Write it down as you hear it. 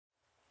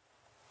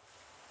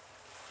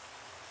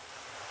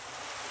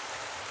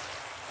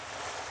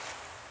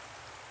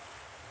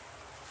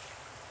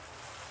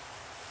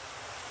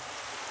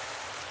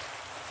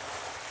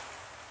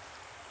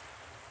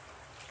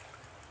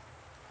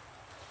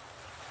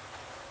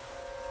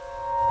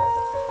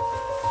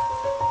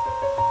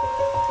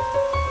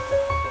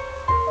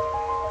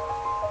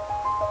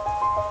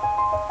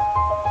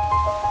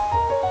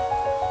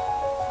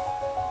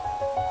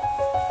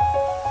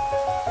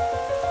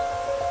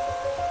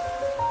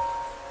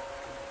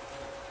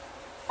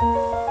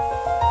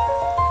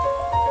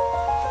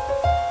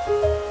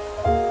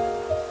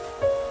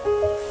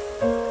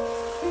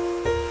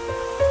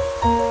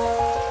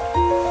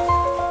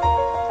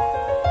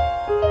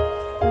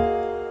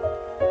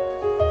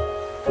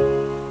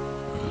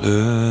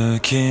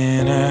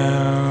Looking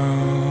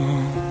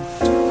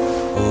out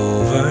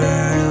over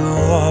the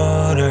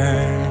water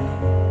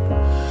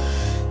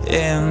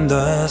in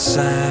the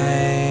silent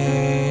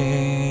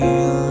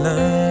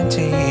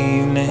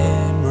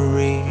evening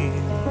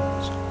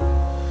breeze,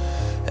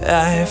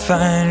 I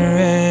find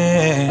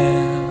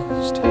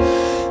rest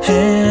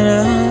in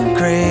a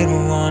great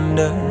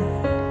wonder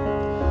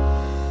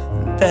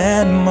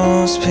that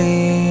most people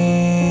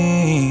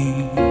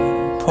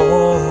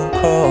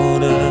call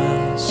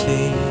the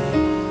sea.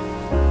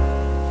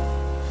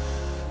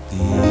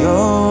 The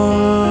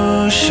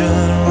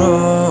ocean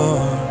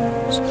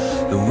roars,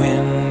 the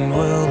wind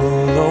will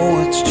blow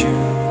its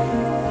tune.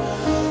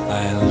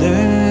 I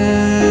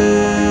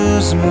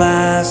lose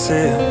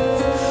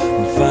myself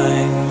and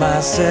find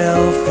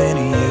myself in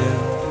you.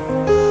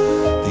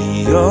 The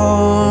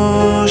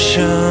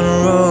ocean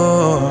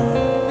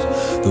roars,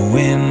 the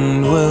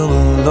wind will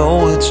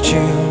blow its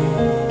tune.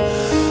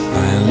 I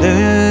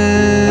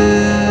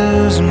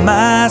lose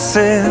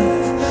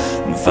myself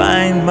and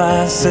find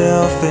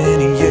myself in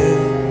you.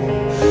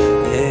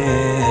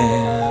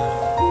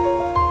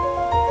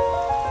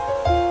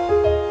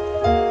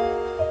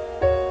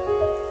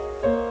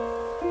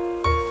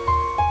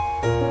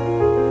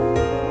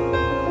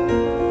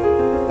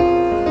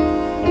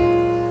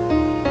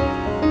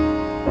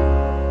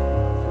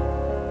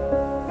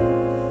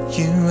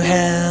 You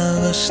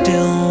have a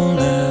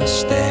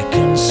stillness that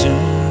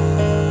consumes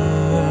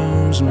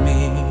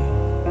me,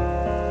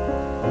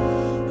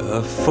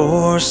 a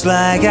force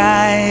like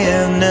I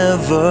have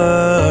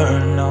never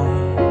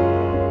known.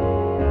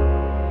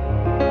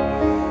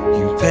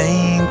 You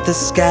paint the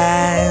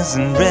skies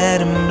in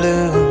red and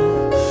blue.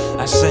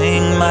 I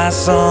sing my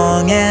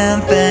song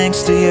and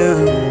thanks to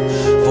you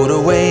for the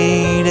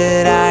way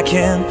that I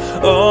can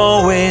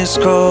always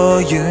call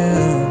you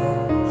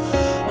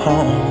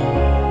home.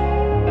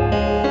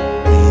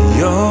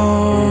 The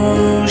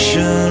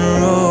ocean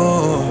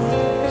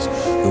roars,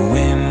 the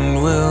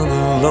wind will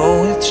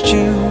blow its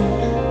tune.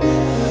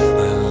 I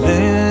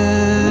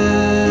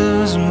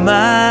lose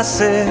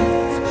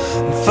myself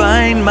and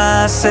find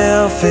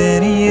myself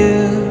in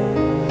you.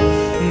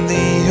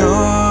 The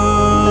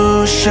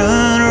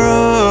ocean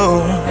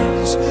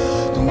roars,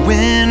 the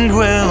wind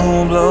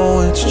will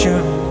blow its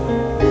tune.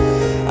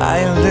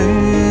 I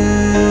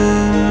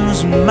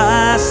lose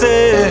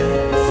myself,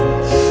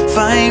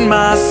 find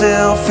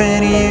myself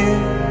in you.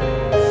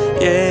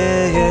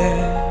 Yeah, yeah.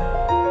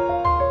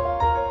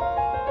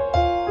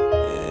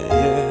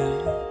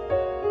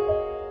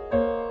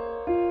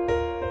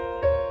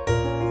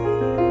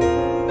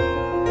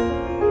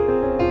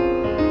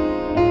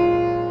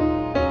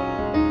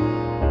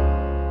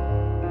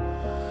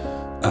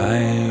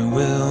 I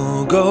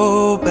will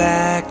go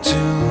back to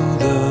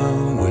the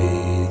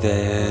way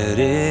that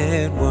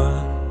it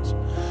was,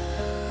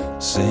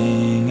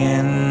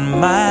 singing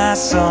my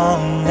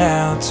song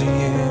out to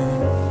you,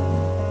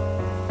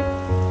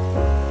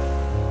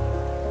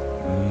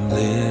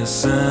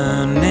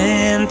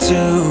 listening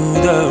to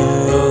the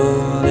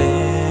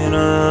rolling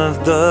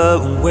of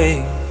the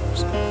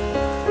waves,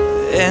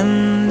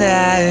 and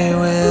I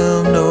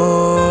will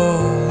know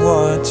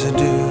what to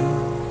do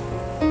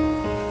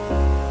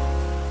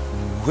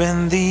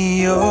when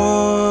the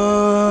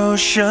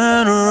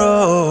ocean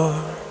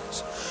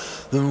roars,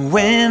 the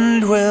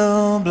wind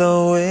will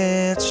blow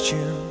its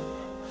tune.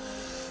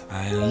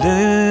 I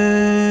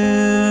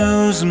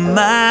lose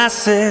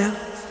myself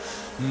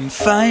and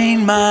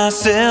find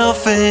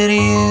myself in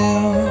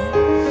you.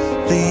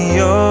 The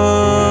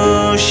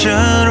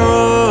ocean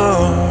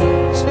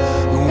roars,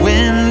 the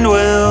wind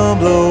will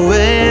blow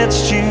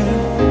its tune.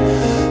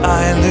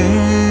 I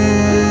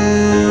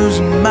lose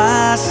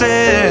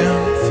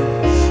myself,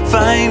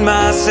 find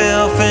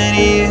myself